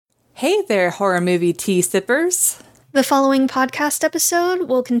Hey there, horror movie tea sippers. The following podcast episode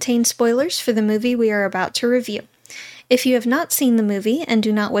will contain spoilers for the movie we are about to review. If you have not seen the movie and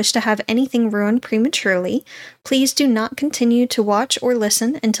do not wish to have anything ruined prematurely, please do not continue to watch or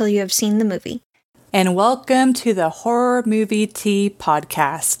listen until you have seen the movie. And welcome to the Horror Movie Tea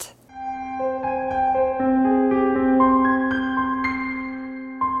Podcast.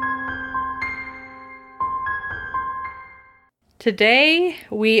 Today,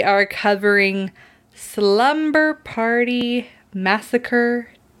 we are covering Slumber Party Massacre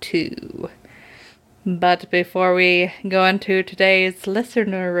 2. But before we go into today's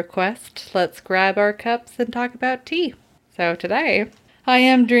listener request, let's grab our cups and talk about tea. So today, I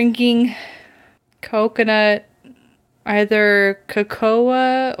am drinking coconut, either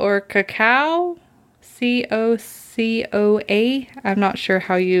cocoa or cacao, C-O-C-O-A. I'm not sure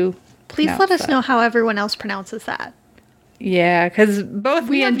how you Please let us know how everyone else pronounces that. Yeah, because both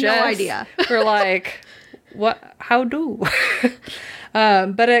me and Jess no idea. were like, "What? How do?"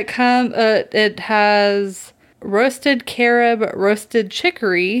 But it has roasted carob, roasted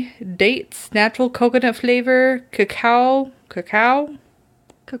chicory, dates, natural coconut flavor, cacao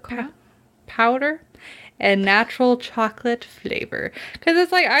powder, and natural chocolate flavor. Because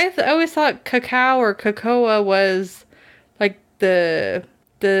it's like I always thought cacao or cocoa was like the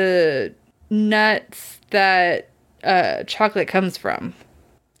nuts that chocolate comes from.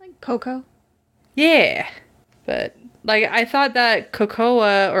 Like cocoa? Yeah. But like I thought that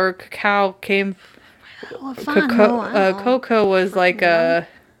cocoa or cacao came cocoa was like a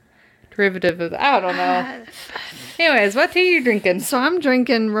derivative of I don't know. Anyways, what tea are you drinking? So I'm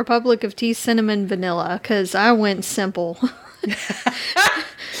drinking Republic of Tea Cinnamon Vanilla because I went simple.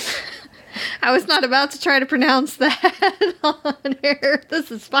 I was not about to try to pronounce that on air. This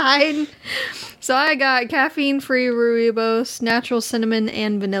is fine. So I got caffeine-free rooibos, natural cinnamon,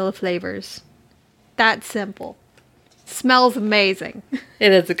 and vanilla flavors. That's simple. Smells amazing.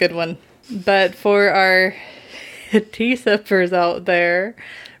 It is a good one. But for our tea sippers out there,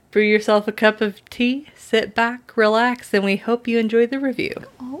 brew yourself a cup of tea, sit back, relax, and we hope you enjoy the review.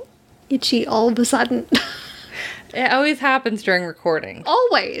 Oh, itchy all of a sudden. It always happens during recording.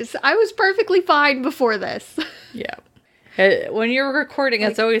 Always. I was perfectly fine before this. Yeah. When you're recording,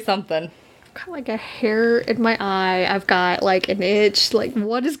 it's always something. I've got like a hair in my eye. I've got like an itch. Like,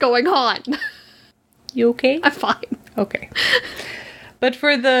 what is going on? You okay? I'm fine. Okay. But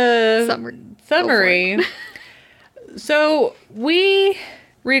for the summary, so we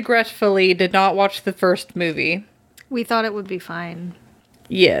regretfully did not watch the first movie. We thought it would be fine.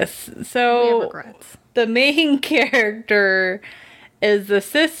 Yes. So we have regrets. The main character is the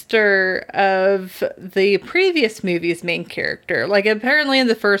sister of the previous movie's main character. Like, apparently in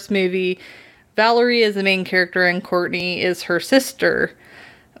the first movie, Valerie is the main character and Courtney is her sister.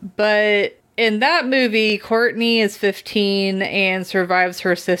 But in that movie, Courtney is 15 and survives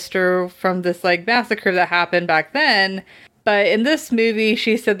her sister from this, like, massacre that happened back then. But in this movie,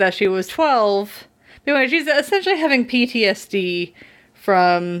 she said that she was 12. But anyway, she's essentially having PTSD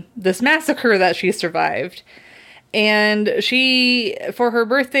from this massacre that she survived. And she, for her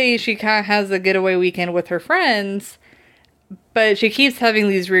birthday, she kind of has a getaway weekend with her friends, but she keeps having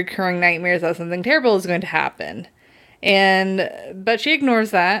these recurring nightmares that something terrible is going to happen. But she ignores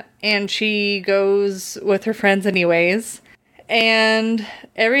that, and she goes with her friends anyways, and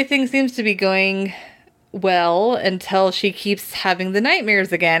everything seems to be going well until she keeps having the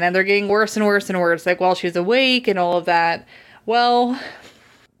nightmares again, and they're getting worse and worse and worse, like while she's awake and all of that. Well,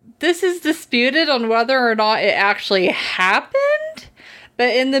 this is disputed on whether or not it actually happened, but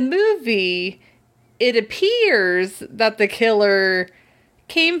in the movie, it appears that the killer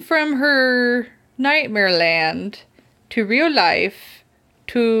came from her nightmare land to real life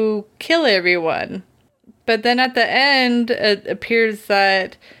to kill everyone. But then at the end, it appears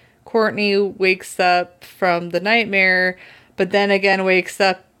that Courtney wakes up from the nightmare, but then again wakes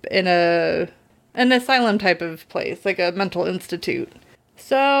up in an asylum type of place, like a mental institute.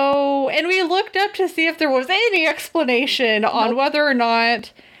 So, and we looked up to see if there was any explanation on whether or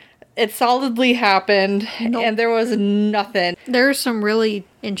not it solidly happened, and there was nothing. There's some really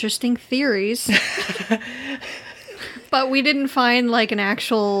interesting theories, but we didn't find, like, an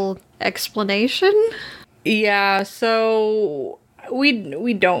actual explanation. Yeah, so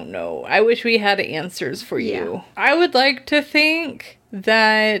we don't know. I wish we had answers for you. Yeah. I would like to think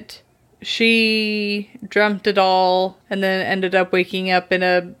that she dreamt it all and then ended up waking up in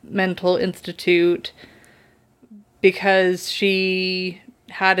a mental institute because she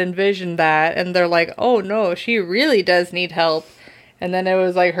had envisioned that, and they're like, oh no, she really does need help. And then it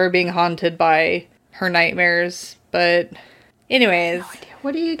was like her being haunted by her nightmares. But anyways, No idea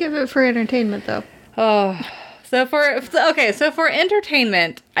What do you give it for entertainment, though? Oh, so for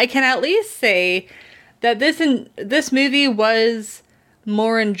entertainment, I can at least say that this movie was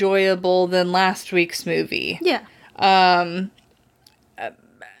more enjoyable than last week's movie. Yeah.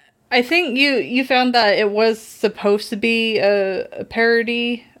 I think you found that it was supposed to be a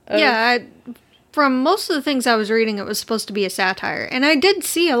parody. From most of the things I was reading, it was supposed to be a satire, and I did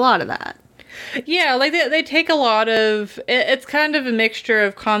see a lot of that. Yeah, like they take a lot of... It's kind of a mixture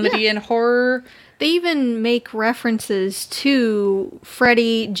of comedy and horror. They even make references to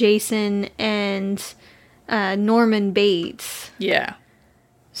Freddy, Jason, and Norman Bates. Yeah.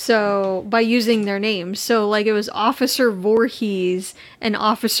 So, by using their names. So, like, it was Officer Voorhees and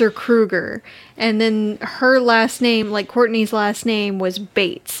Officer Kruger. And then her last name, like Courtney's last name, was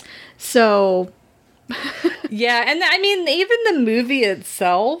Bates. So... Yeah, and I mean, even the movie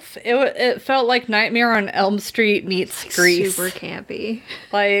itself, it felt like Nightmare on Elm Street meets Grease. Super campy.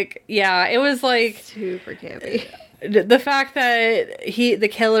 Like, yeah, it was like... Super campy. The fact that the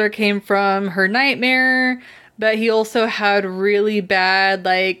killer came from her nightmare, but he also had really bad,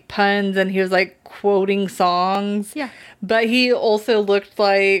 like, puns, and he was, like, quoting songs. Yeah. But he also looked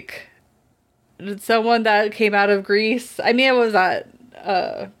like someone that came out of Grease. I mean, it was that,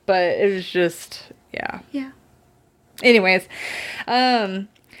 but it was just... Yeah. Yeah. Anyways,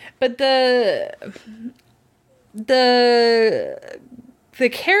 but the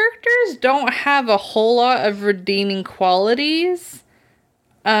characters don't have a whole lot of redeeming qualities,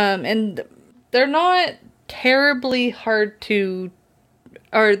 and they're not terribly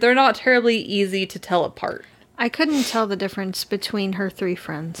they're not terribly easy to tell apart. I couldn't tell the difference between her three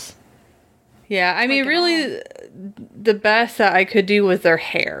friends. Yeah, I mean, really, the best that I could do was their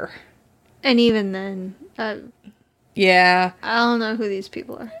hair. And even then, yeah, I don't know who these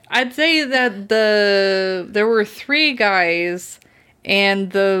people are. I'd say that there were three guys, and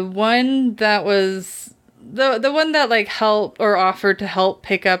the one that was the one that like helped or offered to help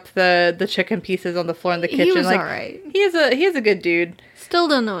pick up the chicken pieces on the floor in the kitchen. He was like, alright. He's a good dude. Still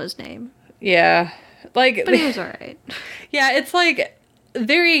don't know his name. Yeah, like, but he was alright. Yeah, it's like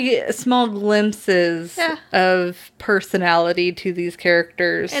very small glimpses of personality to these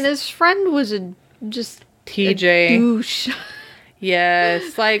characters. And his friend was just TJ. A douche.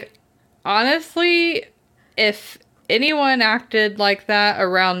 Yes, like, honestly, if anyone acted like that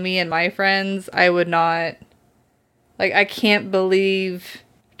around me and my friends, I would not... Like, I can't believe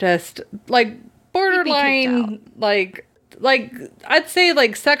just, like, borderline, like, I'd say,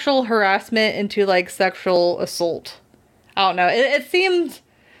 like, sexual harassment into, like, sexual assault. I don't know. It seemed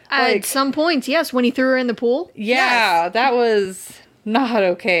like... At some points, yes, when he threw her in the pool. Yeah, yes. That was not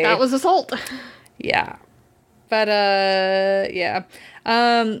okay. That was assault. Yeah. But, yeah.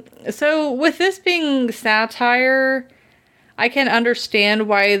 So, with this being satire, I can understand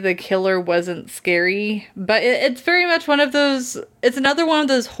why the killer wasn't scary. But it's very much one of those... It's another one of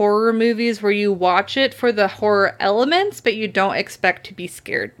those horror movies where you watch it for the horror elements, but you don't expect to be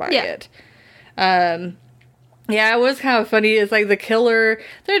scared by it. Yeah, it was kind of funny. It's like the killer,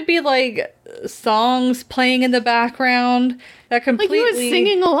 there'd be like songs playing in the background that completely... Like he was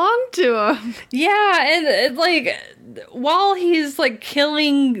singing along to him. Yeah, and it's like, while he's like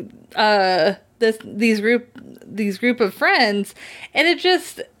killing these group of friends, and it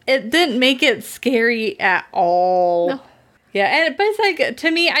didn't make it scary at all. No. Yeah, but it's like,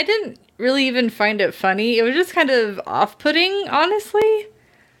 to me, I didn't really even find it funny. It was just kind of off-putting, honestly.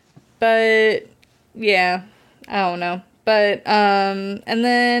 But, yeah. I don't know. But, and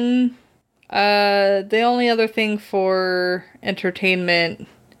then, the only other thing for entertainment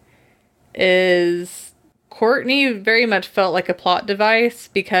is Courtney very much felt like a plot device,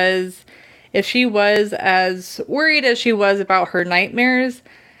 because if she was as worried as she was about her nightmares,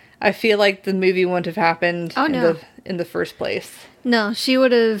 I feel like the movie wouldn't have happened in the first place. No, she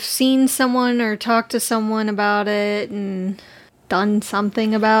would have seen someone or talked to someone about it and done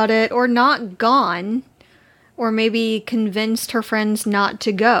something about it, or not gone. Or maybe convinced her friends not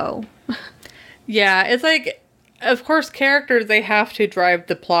to go. Yeah, it's like, of course, characters, they have to drive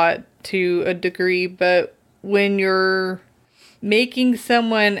the plot to a degree, but when you're making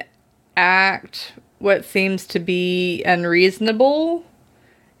someone act what seems to be unreasonable,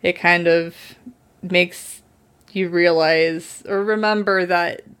 it kind of makes you realize or remember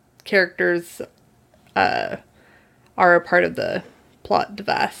that characters are a part of the plot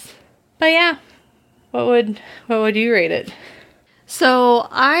device. But yeah. What would you rate it? So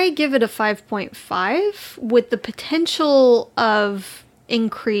I give it a 5.5 with the potential of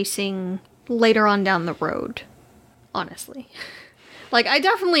increasing later on down the road, honestly. Like, I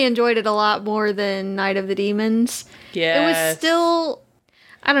definitely enjoyed it a lot more than Night of the Demons. Yeah. It was still...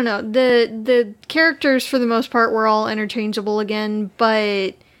 I don't know. The characters for the most part were all interchangeable again,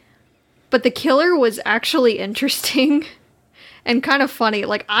 but the killer was actually interesting and kind of funny.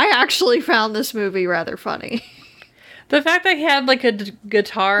 Like, I actually found this movie rather funny. The fact that he had like a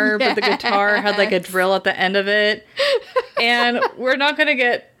guitar, but the guitar had like a drill at the end of it. And we're not going to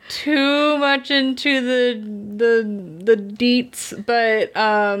get too much into the deets, but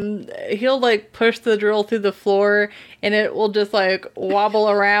he'll like push the drill through the floor and it will just like wobble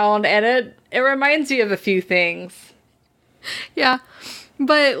around, and it reminds you of a few things. Yeah.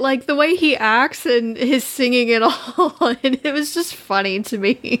 But like the way he acts and his singing it all, and it was just funny to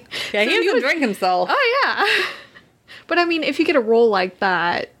me. Yeah, he was drink himself. Oh yeah. But I mean, if you get a role like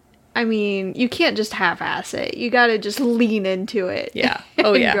that, I mean, you can't just half-ass it. You gotta just lean into it. Yeah.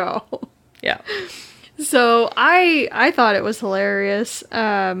 Oh yeah. Go. Yeah. So I thought it was hilarious.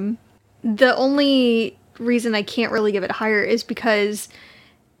 The only reason I can't really give it higher is because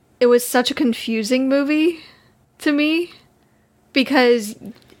it was such a confusing movie to me. Because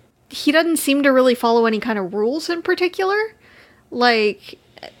he doesn't seem to really follow any kind of rules in particular. Like,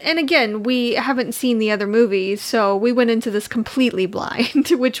 and again, we haven't seen the other movies, so we went into this completely blind,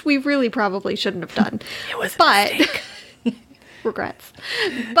 which we really probably shouldn't have done. It was a mistake. Regrets.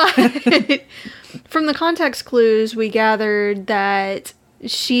 But from the context clues, we gathered that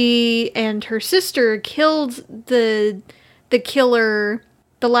she and her sister killed the killer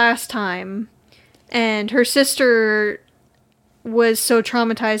the last time, and her sister was so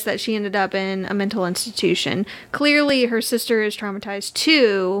traumatized that she ended up in a mental institution. Clearly, her sister is traumatized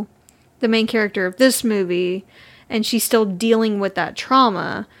too, the main character of this movie, and she's still dealing with that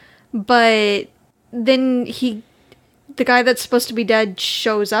trauma. But then the guy that's supposed to be dead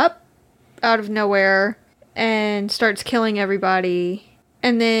shows up out of nowhere and starts killing everybody.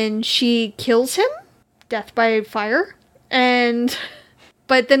 And then she kills him, death by fire,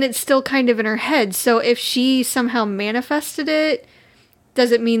 but then it's still kind of in her head. So if she somehow manifested it,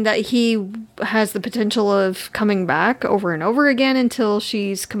 does it mean that he has the potential of coming back over and over again until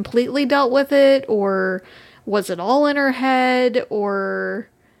she's completely dealt with it? Or was it all in her head? Or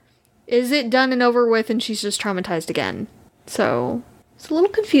is it done and over with and she's just traumatized again? So it's a little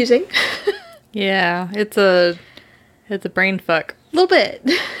confusing. Yeah, it's a brain fuck. A little bit.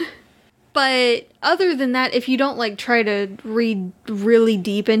 But other than that, if you don't like try to read really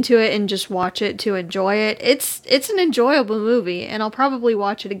deep into it and just watch it to enjoy it, it's an enjoyable movie, and I'll probably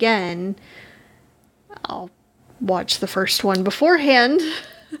watch it again. I'll watch the first one beforehand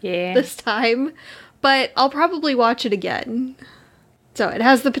this time, but I'll probably watch it again. So it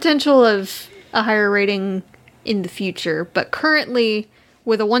has the potential of a higher rating in the future, but currently,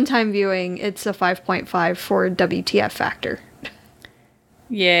 with a one-time viewing, it's a 5.5 for WTF factor.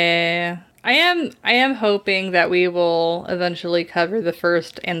 Yeah. I am hoping that we will eventually cover the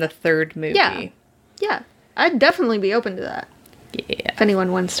first and the third movie. Yeah. I'd definitely be open to that. Yeah. If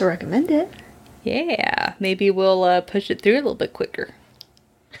anyone wants to recommend it. Yeah. Maybe we'll push it through a little bit quicker.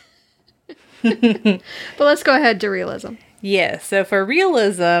 But let's go ahead to realism. Yeah. So for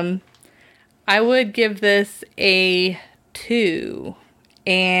realism, I would give this a 2.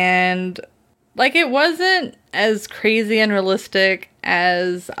 And like, it wasn't as crazy and realistic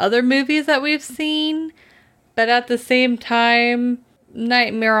as other movies that we've seen, but at the same time,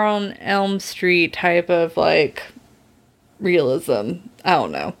 Nightmare on Elm Street type of like realism. I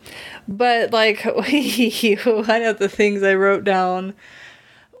don't know. But like, one of the things I wrote down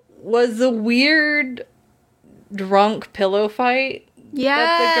was the weird drunk pillow fight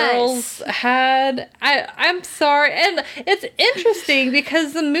that the girls had. I'm sorry, and it's interesting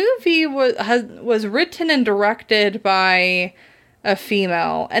because the movie was written and directed by a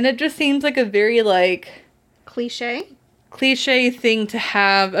female, and it just seems like a very like cliche thing to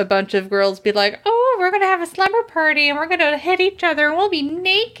have a bunch of girls be like, oh, we're gonna have a slumber party and we're gonna hit each other and we'll be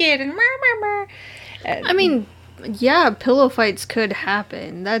naked and and I mean, yeah, pillow fights could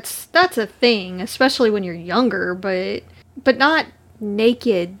happen. That's a thing, especially when you're younger, but not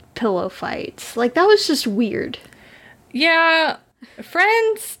naked pillow fights. Like, that was just weird. Yeah,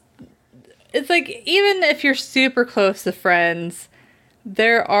 Friends, it's like, even if you're super close to Friends,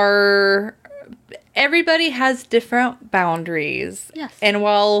 everybody has different boundaries. Yes. And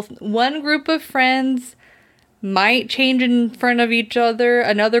while one group of friends might change in front of each other,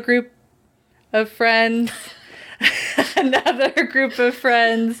 another group of friends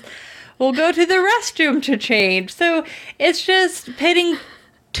will go to the restroom to change. So it's just pitting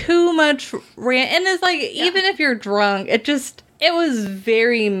too much and it's like, even if you're drunk, it was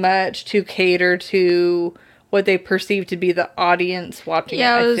very much to cater to what they perceived to be the audience watching it.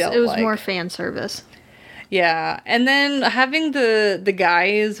 Yeah, it was more fan service. Yeah, and then having the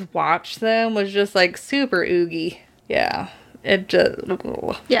guys watch them was just like super oogie. Yeah, it just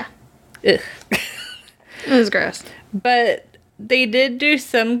Yeah. ugh. It was gross. But they did do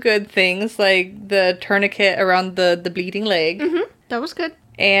some good things, like the tourniquet around the bleeding leg, That was good.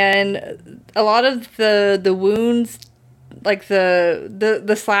 and a lot of the wounds, like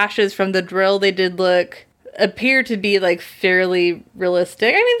the slashes from the drill, they did appear to be like fairly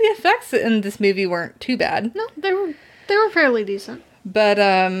realistic. I mean, the effects in this movie weren't too bad. No, they were fairly decent. But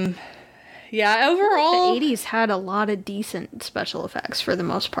yeah, overall, The 80s had a lot of decent special effects for the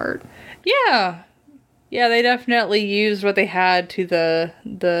most part. yeah. Yeah, they definitely used what they had to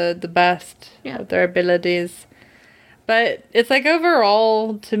the best of their abilities. But it's like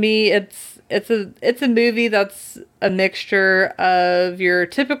overall, to me, it's a movie that's a mixture of your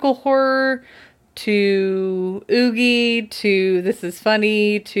typical horror to oogie to this is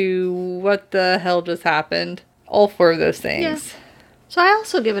funny to what the hell just happened. All four of those things. Yeah. So I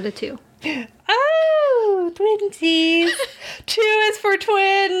also give it a 2. Oh, twinsies. 2 is for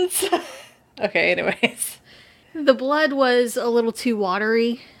twins. Okay, anyways. The blood was a little too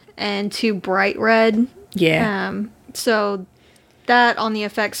watery and too bright red. Yeah. So that on the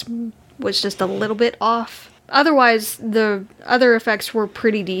effects was just a little bit off. Otherwise, the other effects were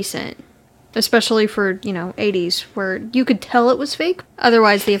pretty decent. Especially for, 80s, where you could tell it was fake.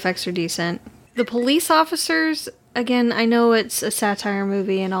 Otherwise, the effects are decent. The police officers, again, I know it's a satire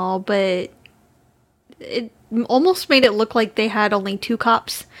movie and all, but it almost made it look like they had only 2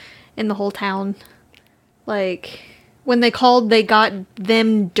 cops in the whole town. Like, when they called, they got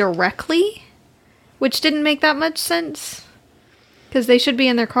them directly, which didn't make that much sense. Because they should be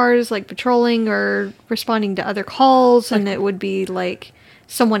in their cars, like, patrolling or responding to other calls, and it would be, like,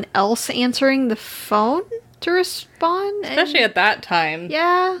 someone else answering the phone to respond. Especially at that time.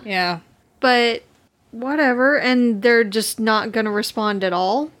 Yeah. Yeah. But, whatever, and they're just not gonna respond at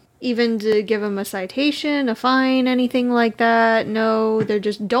all. Even to give them a citation, a fine, anything like that. No, they're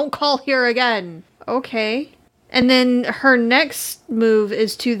just, don't call here again. Okay. And then her next move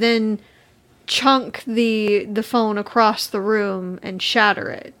is to then chunk the phone across the room and shatter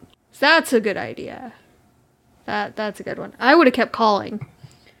it. So that's a good idea. That's a good one. I would have kept calling.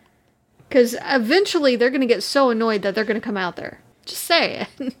 Because eventually they're going to get so annoyed that they're going to come out there. Just say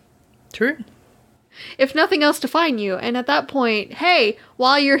it. True. If nothing else to find you. And at that point, hey,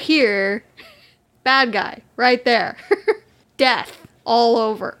 while you're here, bad guy, right there. Death all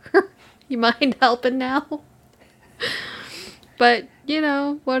over. You mind helping now? But,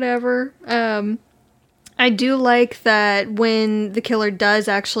 whatever. I do like that when the killer does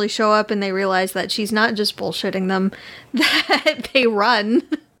actually show up and they realize that she's not just bullshitting them, that they run.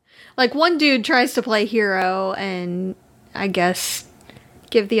 Like, one dude tries to play hero and, I guess,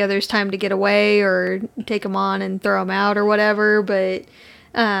 give the others time to get away or take them on and throw them out or whatever, but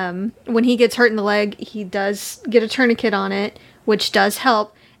when he gets hurt in the leg, he does get a tourniquet on it, which does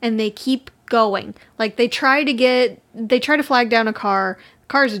help, and they keep going. Like, they try to flag down a car. The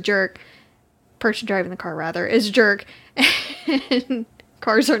car's a jerk. Person driving the car, rather, is a jerk. And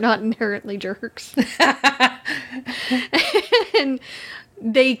cars are not inherently jerks. And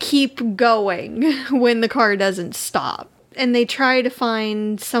they keep going when the car doesn't stop. And they try to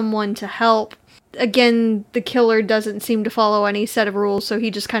find someone to help. Again, the killer doesn't seem to follow any set of rules, so he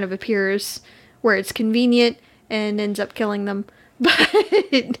just kind of appears where it's convenient and ends up killing them.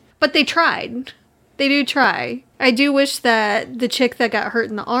 But they tried. They do try. I do wish that the chick that got hurt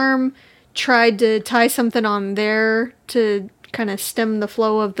in the arm tried to tie something on there to kind of stem the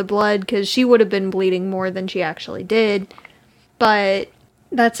flow of the blood, because she would have been bleeding more than she actually did. But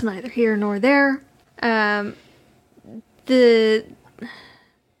that's neither here nor there. I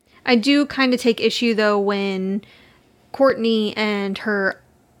do kind of take issue, though, when Courtney and her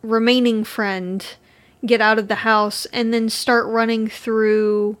remaining friend get out of the house and then start running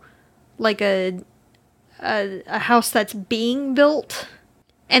through, like, a house that's being built.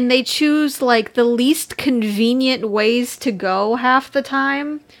 And they choose, like, the least convenient ways to go half the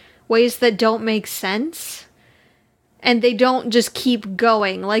time. Ways that don't make sense. And they don't just keep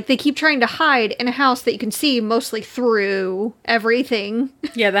going. Like, they keep trying to hide in a house that you can see mostly through everything.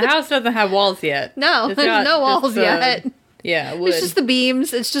 Yeah, the house doesn't have walls yet. No, there's no walls yet. Yeah, wood. It's just the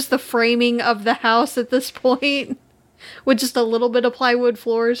beams. It's just the framing of the house at this point. With just a little bit of plywood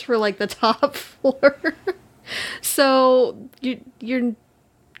floors for, like, the top floor. So, you're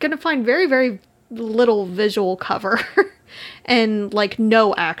gonna find very, very little visual cover. And, like,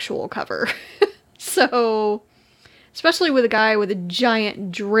 no actual cover. So, especially with a guy with a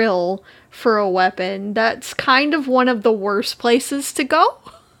giant drill for a weapon, that's kind of one of the worst places to go.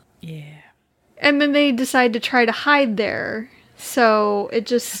 Yeah. And then they decide to try to hide there. So it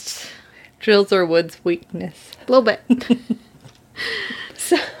just... Drills are Wood's weakness. A little bit.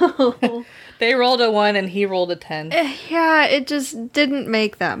 So... They rolled a 1 and he rolled a 10. Yeah, it just didn't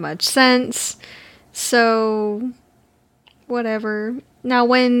make that much sense. So... Whatever. Now,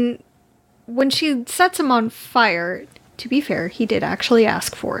 when she sets him on fire, to be fair, he did actually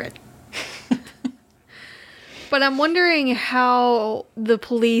ask for it. But I'm wondering how the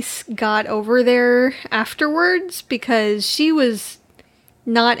police got over there afterwards, because she was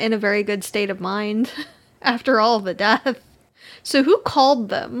not in a very good state of mind after all the death. So who called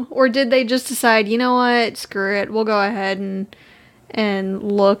them? Or did they just decide, you know what, screw it, we'll go ahead and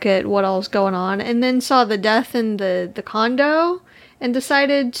look at what all's going on, and then saw the death in the condo and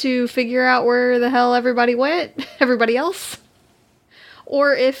decided to figure out where the hell everybody went, everybody else?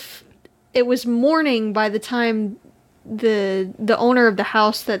 Or if it was morning by the time the owner of the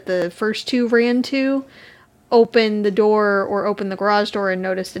house that the first two ran to opened the door or opened the garage door and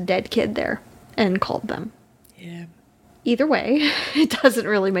noticed a dead kid there and called them. Yeah. Either way, it doesn't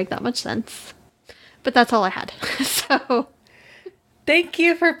really make that much sense. But that's all I had. So... Thank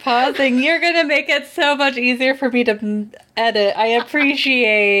you for pausing. You're going to make it so much easier for me to edit. I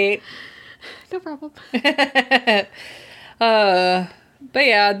appreciate. No problem. But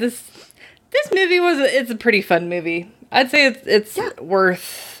yeah, this movie it's a pretty fun movie. I'd say it's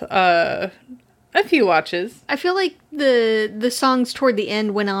worth a few watches. I feel like the songs toward the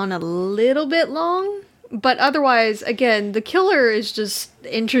end went on a little bit long, but otherwise, again, the killer is just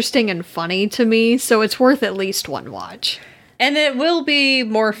interesting and funny to me, so it's worth at least one watch. And it will be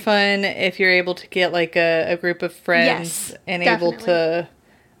more fun if you're able to get like a group of friends and definitely. able to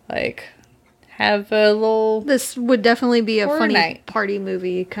like have a little... This would definitely be a funny night. party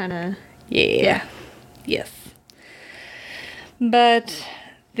movie kind of... Yeah. Yes. But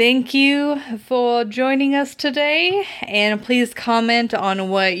thank you for joining us today, and please comment on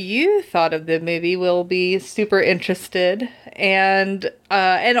what you thought of the movie. We'll be super interested, and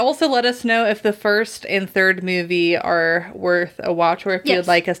also let us know if the first and third movie are worth a watch, or if you'd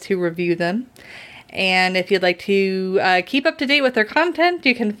like us to review them. And if you'd like to keep up to date with our content,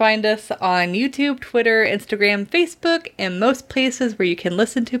 you can find us on YouTube, Twitter, Instagram, Facebook, and most places where you can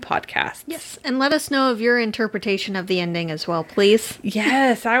listen to podcasts. Yes, and let us know of your interpretation of the ending as well, please.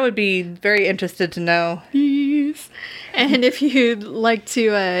 Yes, I would be very interested to know. Yes. And if you'd like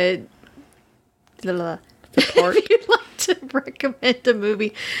to Support. if you'd like to recommend a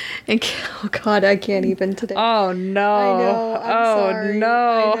movie, and oh god, I can't even today. Oh no! I know. I'm sorry. No!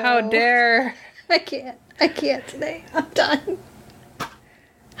 I know. How dare! I can't today. I'm done.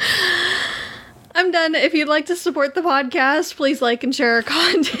 I'm done. If you'd like to support the podcast, please like and share our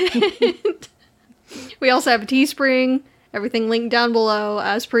content. We also have a Teespring. Everything linked down below,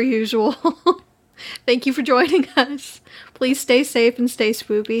 as per usual. Thank you for joining us. Please stay safe and stay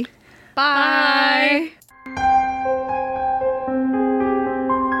spoopy. Bye.